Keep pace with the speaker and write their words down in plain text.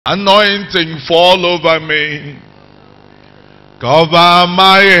Anointing fall over me. Cover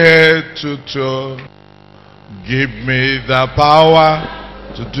my head to toe. Give me the power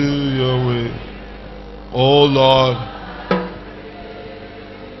to do your will. Oh Lord.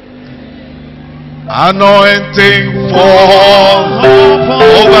 Anointing fall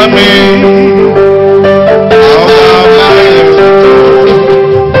over me. Cover my head to toe.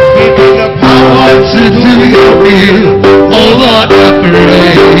 Give me the power to do your will. Oh Lord, I pray.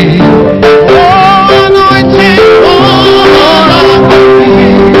 Oh, anointing fall over me.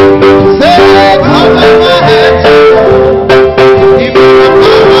 Say, cover my head to toe. Give me the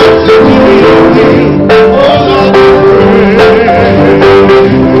power to do your will. Oh Lord, I pray. Fall over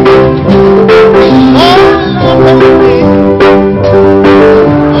me.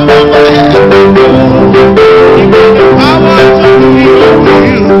 Cover my head to toe. Give me the power to do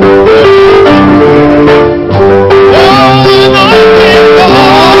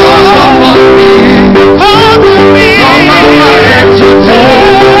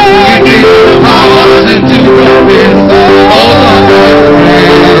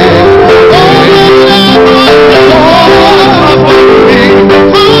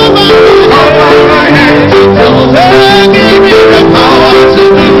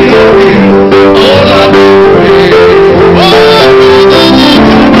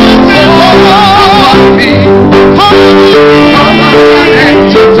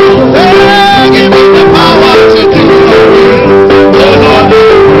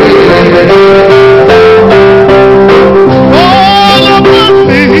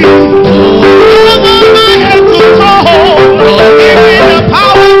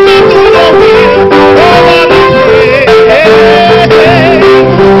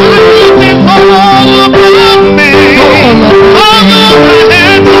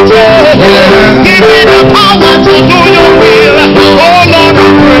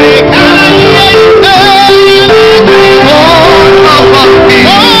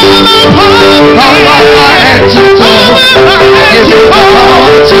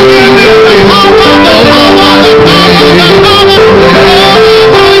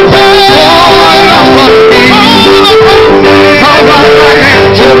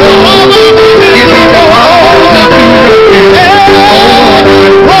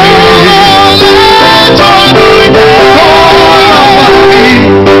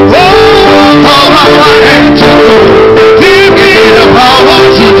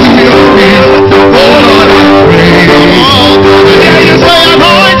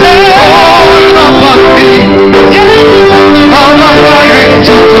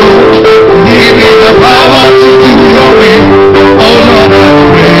your will.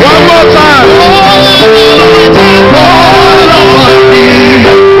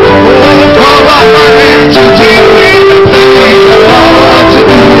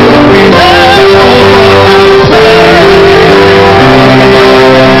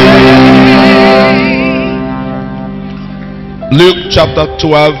 Luke chapter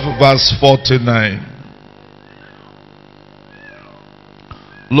 12 verse 49.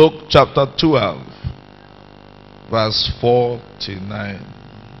 Luke chapter 12 verse 49.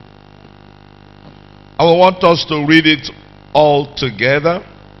 I want us to read it all together.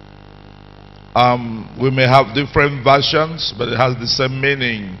 We may have different versions, but it has the same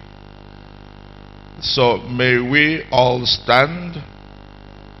meaning. So may we all stand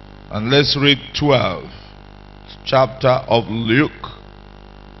and let's read 12. Chapter of Luke,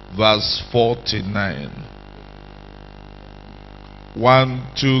 verse 49. 1,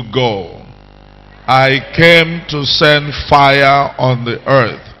 2, go. I came to send fire on the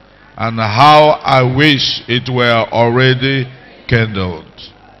earth, and how I wish it were already kindled.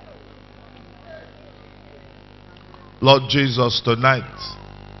 Lord Jesus, tonight,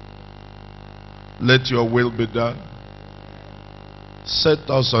 let your will be done. Set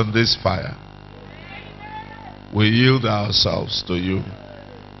us on this fire. We yield ourselves to you.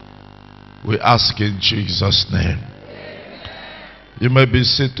 We ask in Jesus' name. You may be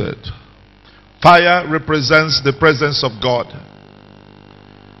seated. Fire represents the presence of God.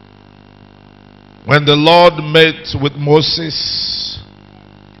 When the Lord met with Moses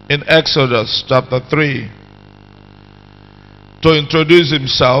in Exodus chapter 3 to introduce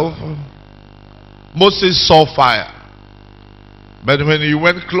himself, Moses saw fire. But when he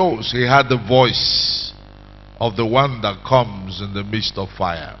went close, he heard the voice of the one that comes in the midst of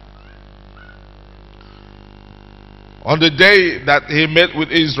fire. On the day that he met with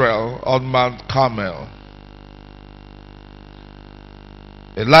Israel on Mount Carmel,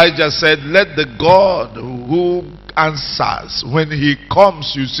 Elijah said, let the God who answers, when he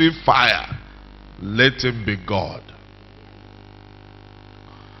comes you see fire, let him be God.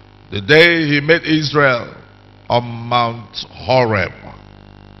 The day he made Israel on Mount Horeb.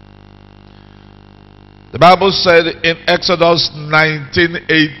 The Bible said in Exodus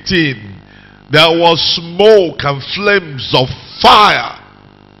 19:18, there was smoke and flames of fire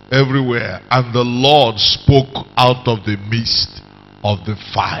everywhere, and the Lord spoke out of the midst of the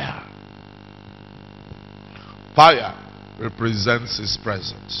fire. Fire represents his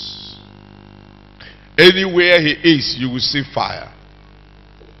presence. Anywhere he is, you will see fire.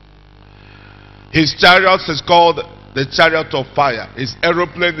 His chariot is called the chariot of fire. His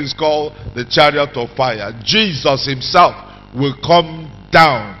aeroplane is called the chariot of fire. Jesus himself will come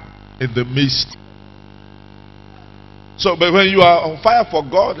down in the midst. So, but when you are on fire for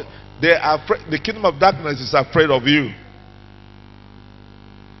God, they are afraid. The kingdom of darkness is afraid of you,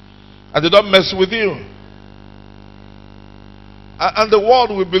 and they don't mess with you. And the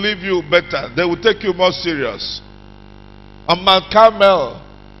world will believe you better. They will take you more serious. On Mount Carmel,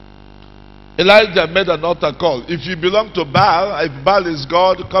 Elijah made an altar call. If you belong to Baal, if Baal is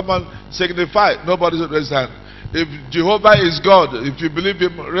God, come on, signify. Nobody raise hand. If Jehovah is God, if you believe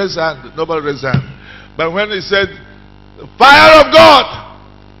him, raise hand. Nobody raise hand. But when he said, the fire of God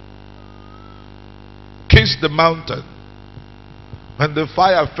kissed the mountain, when the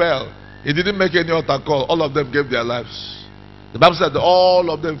fire fell, he didn't make any altar call. All of them gave their lives. The Bible said that all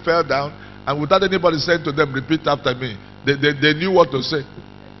of them fell down, and without anybody saying to them, repeat after me, they knew what to say.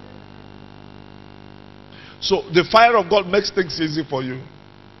 So the fire of God makes things easy for you.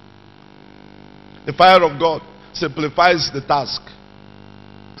 The fire of God simplifies the task.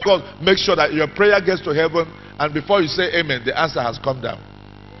 God makes sure that your prayer gets to heaven, and before you say amen, the answer has come down.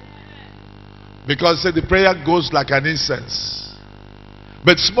 Because say the prayer goes like an incense.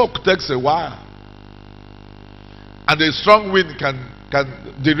 But smoke takes a while. And a strong wind can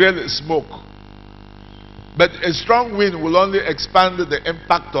derail smoke. But a strong wind will only expand the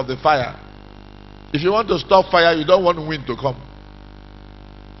impact of the fire. If you want to stop fire, you don't want wind to come.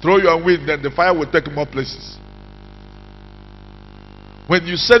 Throw your wind, then the fire will take more places. When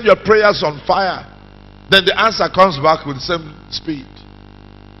you set your prayers on fire, then the answer comes back with the same speed.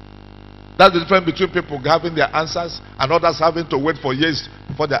 That's the difference between people having their answers and others having to wait for years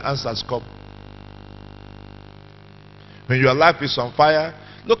before their answers come. When your life is on fire,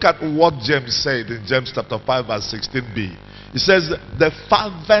 look at what James said in James chapter 5 verse 16b. He says, the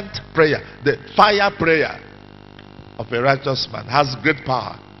fervent prayer, the fire prayer of a righteous man has great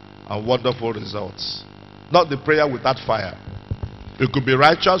power and wonderful results. Not the prayer without fire. It could be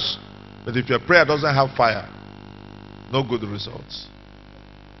righteous, but if your prayer doesn't have fire, no good results.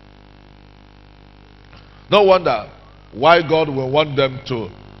 No wonder why God will want them to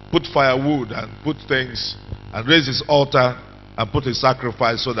put firewood and put things and raise his altar and put his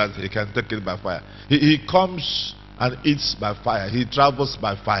sacrifice so that he can take it by fire. He comes and eats by fire. He travels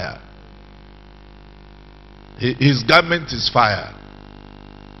by fire. His garment is fire.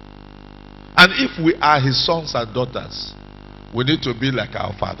 And if we are his sons and daughters, we need to be like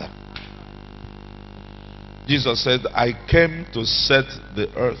our Father. Jesus said, I came to set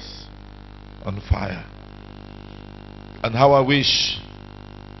the earth on fire. And how I wish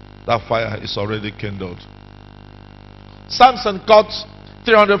that fire is already kindled. Samson caught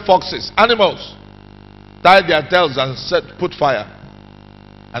 300 foxes, animals, tied their tails and said, put fire.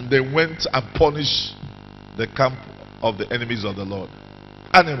 And they went and punished the camp of the enemies of the Lord.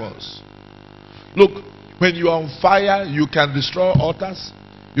 Animals. Look, when you are on fire, you can destroy altars.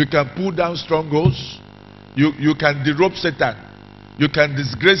 You can pull down strongholds. You can derobe Satan. You can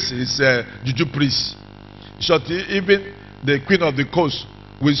disgrace his juju priest. Short, even the queen of the coast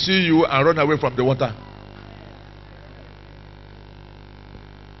will see you and run away from the water.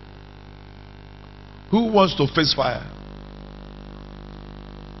 Who wants to face fire?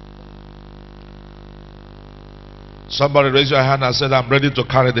 Somebody raise your hand and said, I'm ready to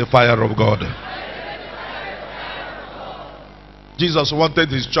carry the fire of God. Jesus wanted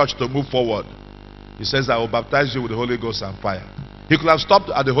his church to move forward. He says, I will baptize you with the Holy Ghost and fire. He could have stopped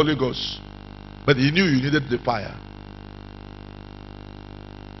at the Holy Ghost, but he knew you needed the fire.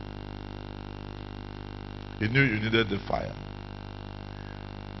 He knew you needed the fire.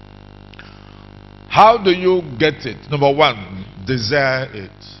 How do you get it? Number one, desire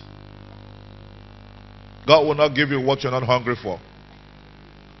it. God will not give you what you're not hungry for.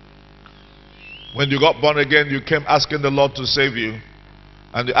 When you got born again, you came asking the Lord to save you,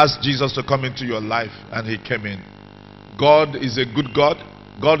 and you asked Jesus to come into your life, and he came in. God is a good God.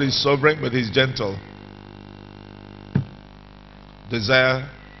 God is sovereign, but he's gentle. Desire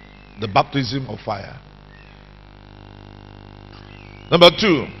the baptism of fire. Number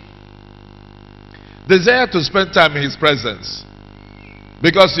two, desire to spend time in his presence.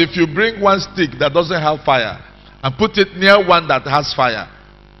 Because if you bring one stick that doesn't have fire and put it near one that has fire,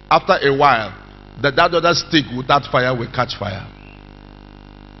 after a while, that other stick without fire will catch fire.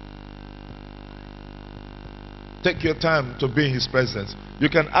 Take your time to be in his presence. You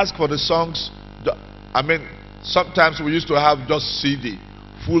can ask for the songs. I mean, sometimes we used to have just CD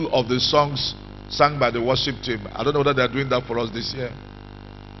full of the songs sung by the worship team. I don't know whether they're doing that for us this year.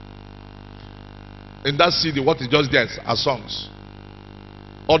 In that CD, what is just there are songs.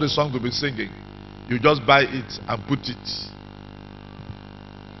 All the songs will be singing. You just buy it and put it.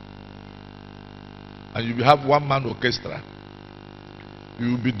 And you will have one-man orchestra.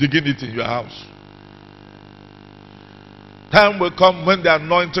 You will be digging it in your house. Time will come when the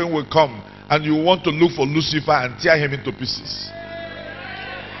anointing will come and you want to look for Lucifer and tear him into pieces.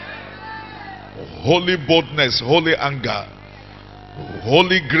 Holy boldness, holy anger,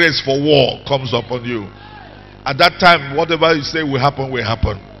 holy grace for war comes upon you. At that time, whatever you say will happen, will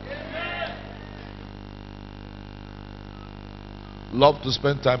happen. Love to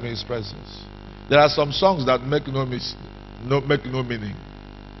spend time in his presence. There are some songs that make no meaning.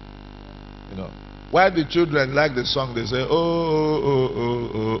 You know, why the children like the song, they say, oh, oh, oh,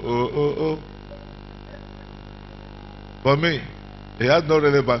 oh, oh, oh, oh. For me, it has no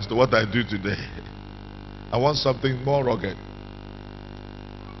relevance to what I do today. I want something more rugged.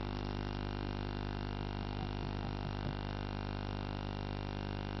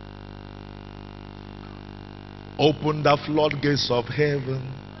 Open the floodgates of heaven.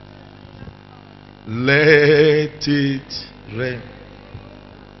 Let it rain.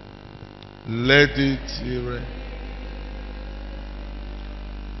 Let it rain.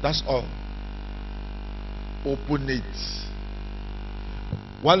 That's all. Open it.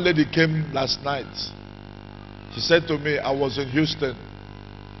 One lady came last night. She said to me, I was in Houston.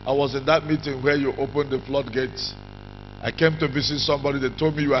 I was in that meeting where you opened the floodgates. I came to visit somebody. They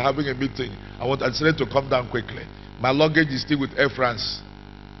told me you were having a meeting. I decided to come down quickly. My luggage is still with Air France.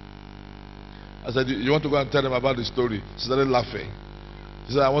 I said, you want to go and tell them about the story? She started laughing.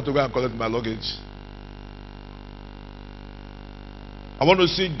 She said, I want to go and collect my luggage. I want to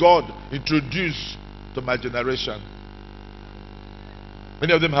see God introduced to my generation.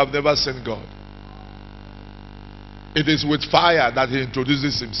 Many of them have never seen God. It is with fire that he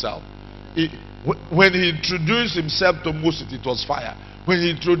introduces himself. When he introduced himself to Moses, it was fire. When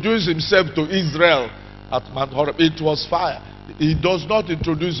he introduced himself to Israel at Mount Horeb, it was fire. He does not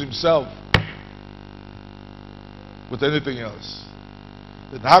introduce himself with anything else.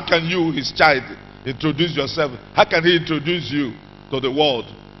 Then how can you, his child, introduce yourself? How can he introduce you to the world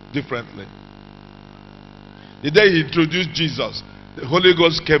differently? The day he introduced Jesus, the Holy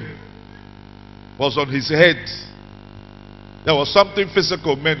Ghost came, was on his head. There was something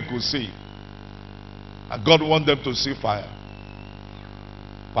physical men could see. And God wanted them to see fire.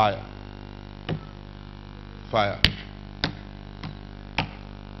 Fire. Fire.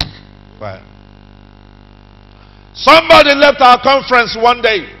 Fire. Somebody left our conference one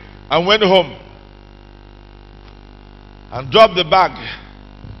day and went home and dropped the bag.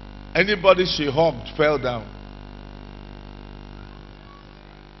 Anybody she hugged fell down.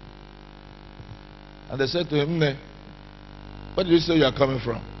 And they said to him, where did you say you are coming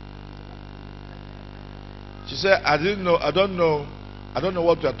from? She said, I don't know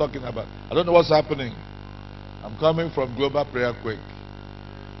what you are talking about. I don't know what's happening. I'm coming from Global Prayer Quake.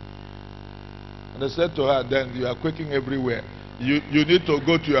 And they said to her, then you are quaking everywhere. You need to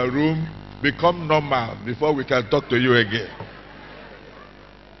go to your room, become normal before we can talk to you again.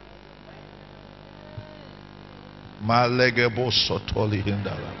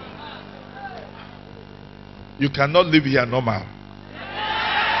 You cannot live here normal.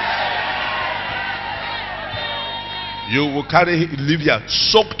 You will live here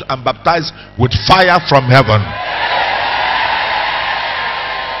soaked and baptized with fire from heaven.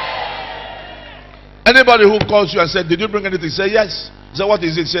 Anybody who calls you and says, did you bring anything? Say yes. Say, what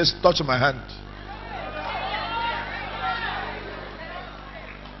is it? Says, touch my hand.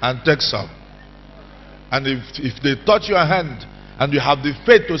 And take some. And if they touch your hand and you have the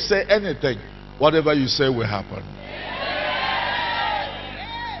faith to say anything, whatever you say will happen.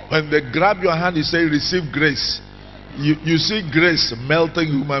 When they grab your hand, you say, receive grace. You see grace melting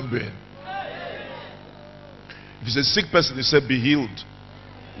human being. If it's a sick person, you say, be healed.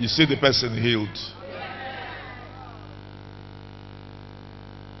 You see the person healed.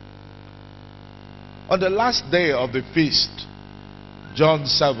 On the last day of the feast, John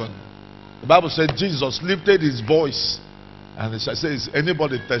 7, the Bible said Jesus lifted his voice and he said, is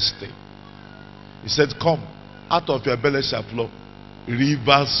anybody thirsty? He said, come, out of your belly shall flow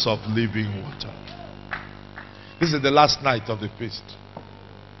rivers of living water. This is the last night of the feast.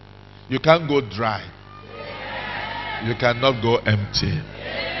 You can't go dry. You cannot go empty.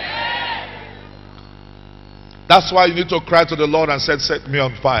 That's why you need to cry to the Lord and say, set me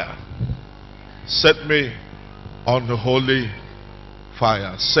on fire. Set me on the holy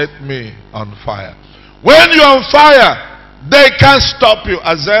fire. Set me on fire. When you're on fire, they can't stop you.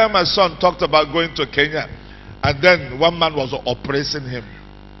 Isaiah, my son, talked about going to Kenya. And then one man was oppressing him.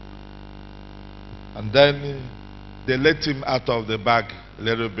 And then they let him out of the bag a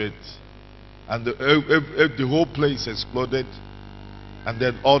little bit. And the whole place exploded. And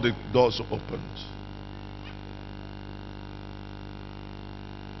then all the doors opened.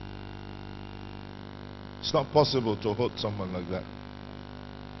 It's not possible to hold someone like that.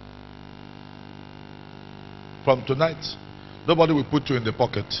 From tonight, nobody will put you in the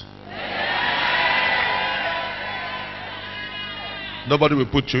pocket. Nobody will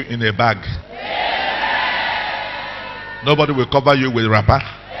put you in a bag. Nobody will cover you with wrapper.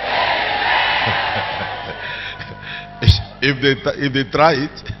 If they try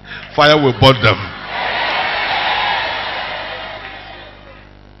it, fire will burn them.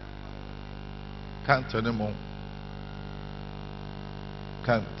 Can't anymore.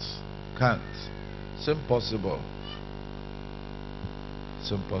 Can't. It's impossible.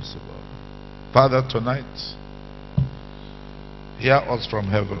 It's impossible. Father, tonight, hear us from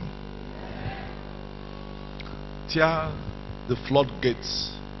heaven. Tear the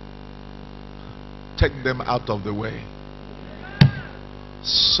floodgates. Take them out of the way.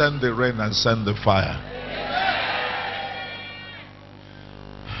 Send the rain and send the fire.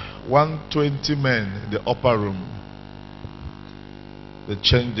 120 men in the upper room. They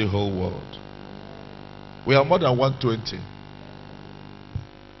changed the whole world. We are more than 120.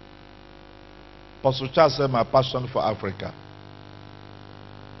 Apostle Charles said, my passion for Africa.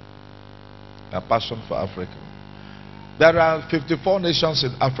 My passion for Africa. There are 54 nations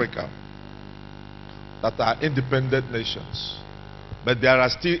in Africa that are independent nations. But there are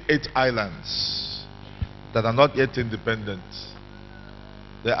still 8 islands that are not yet independent.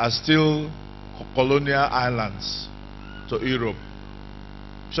 There are still colonial islands to Europe.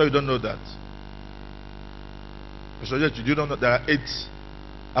 Sure, you don't know that. So you don't know there are 8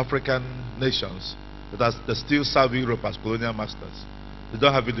 African nations that still serve Europe as colonial masters. They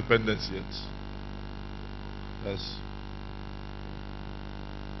don't have independence yet. Yes.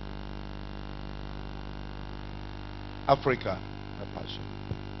 Africa, a passion.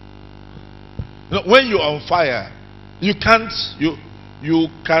 You know, when you're on fire, you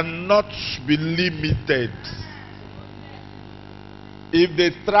cannot be limited. If they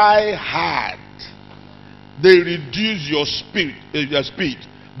try hard, they reduce your speed,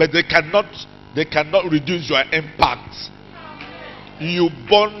 but they cannot reduce your impact. You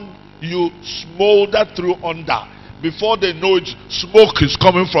burn, you smolder through under. Before they know it, smoke is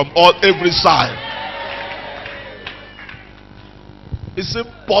coming from every side. It's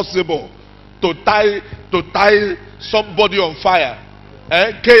impossible to tie somebody on fire.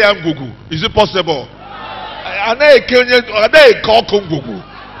 KM Gugu. Is it possible?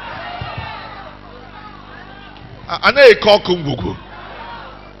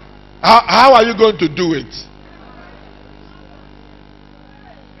 How are you going to do it?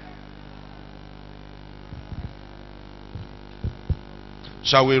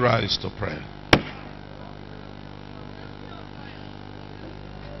 Shall we rise to pray?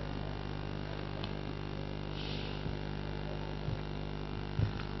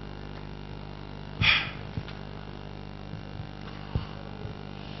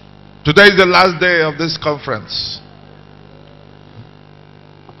 Today is the last day of this conference.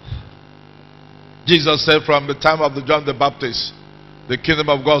 Jesus said from the time of John the Baptist, the kingdom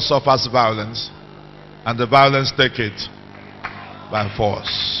of God suffers violence, and the violence take it by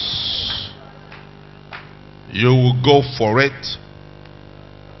force. You will go for it,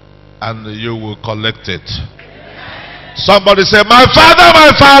 and you will collect it. Somebody say, my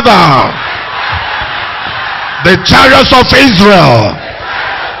Father, the chariots of Israel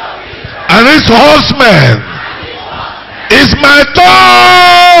and his horsemen is my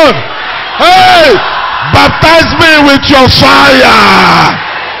turn. Hey, baptize me with your fire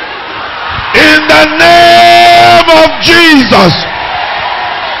in the name of Jesus.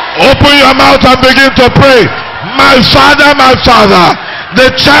 Open your mouth and begin to pray. My Father,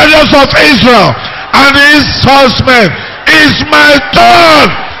 the chariots of Israel and his horsemen is my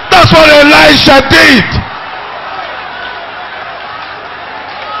turn. That's what Elisha did.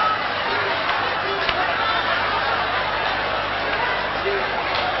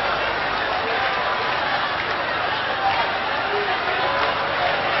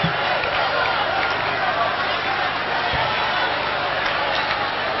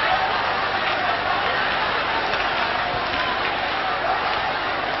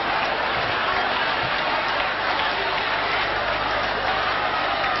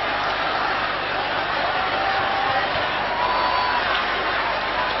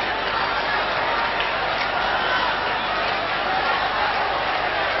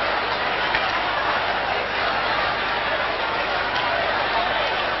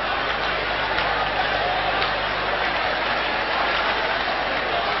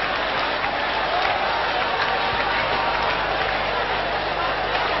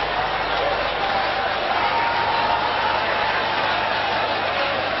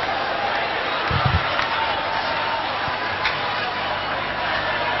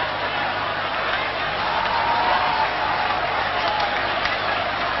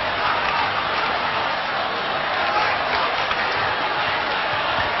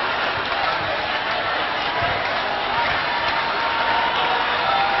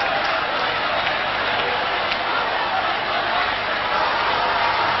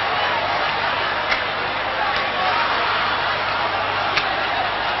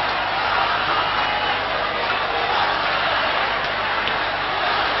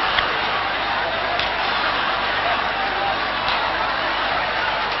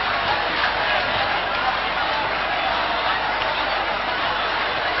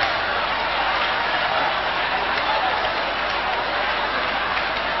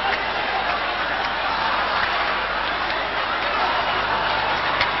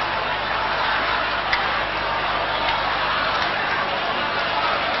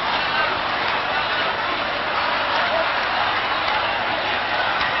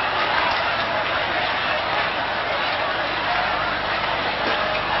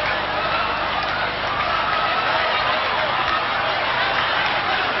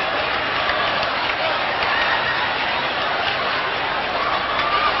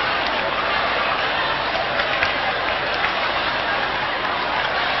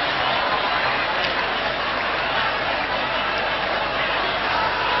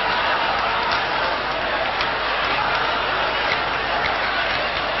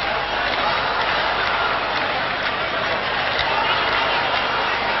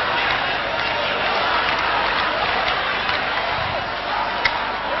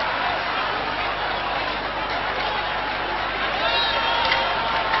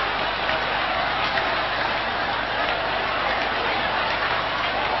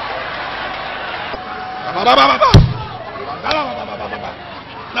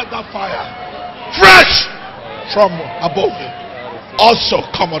 Let that fire, fresh from above, also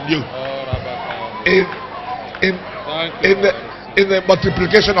come on you. In the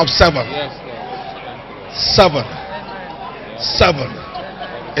multiplication of 7. 7. 7.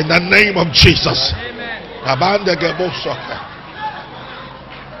 In the name of Jesus. I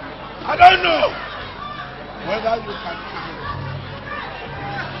don't know whether you can.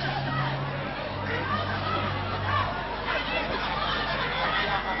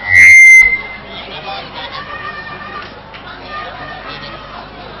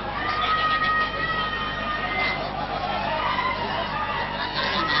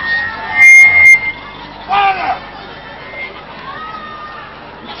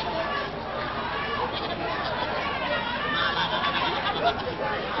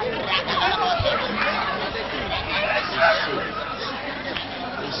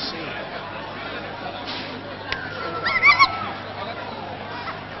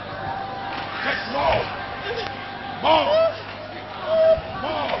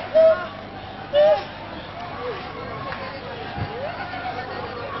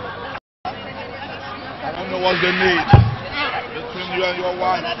 What's the need between you and your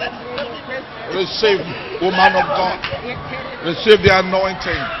wife? Receive, woman of God. Receive the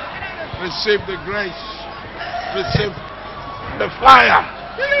anointing. Receive the grace. Receive the fire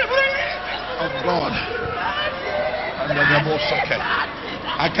of God.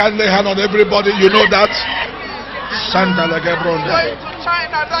 I can't lay hand on everybody. You know that. Santa Lagebronda.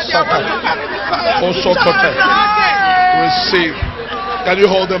 Receive. Can you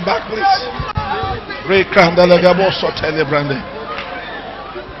hold them back, please?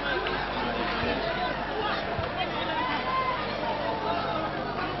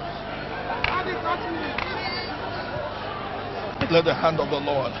 Let the hand of the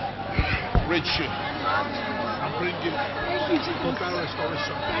Lord reach you and bring you total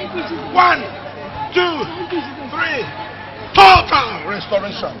restoration. 1, 2, 3, total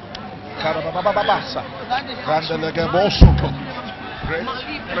restoration. Great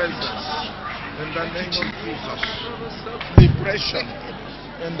presence. In the name of Jesus. Depression.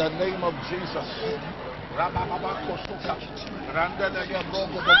 In the name of Jesus.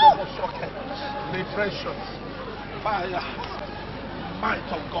 Depression. Fire.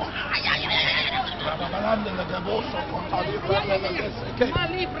 Might of God.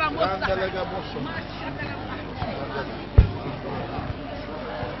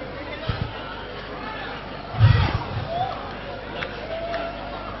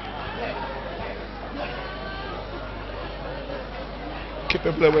 Keep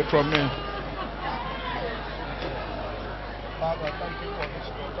people away from me. Father, thank you for this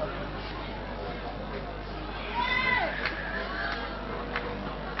total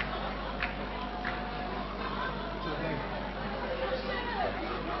today.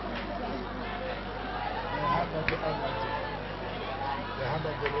 The hand of the Almighty, the hand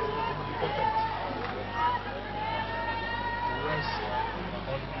of the Lord omnipotent, rest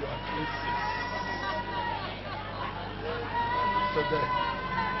on your faces today.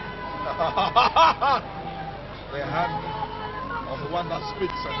 The hand of the one that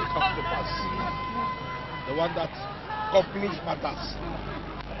speaks and it comes to pass. The one that concludes matters.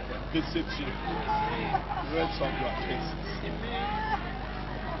 Visit you. Rest on your faces.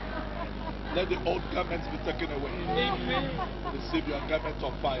 Let the old garments be taken away. Receive your garment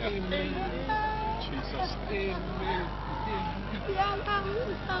of fire. Jesus.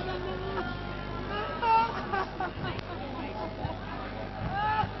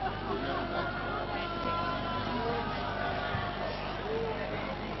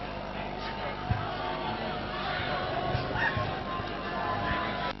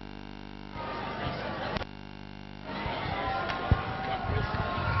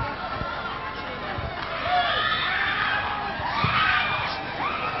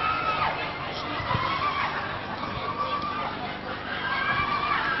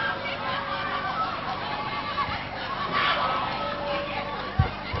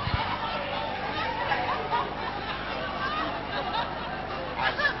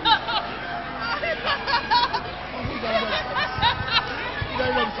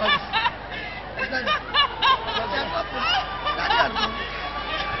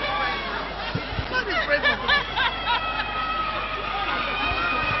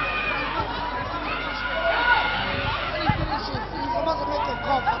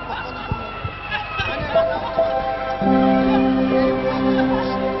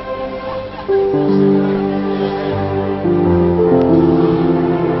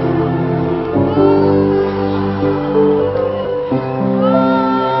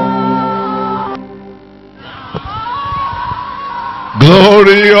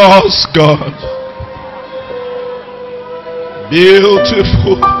 glorious God,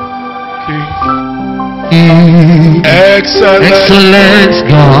 beautiful King, excellent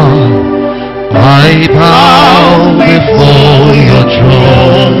God, I bow before your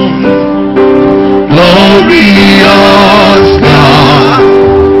throne. Glorious God,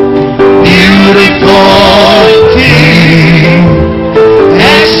 beautiful King,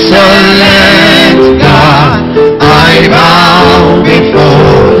 excellent God, I bow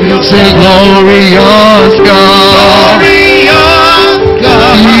before you. Say glorious God,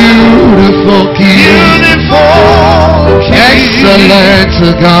 beautiful King, excellent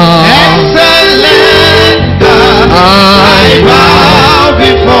God, I bow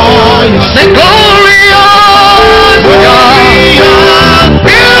before you. Say glorious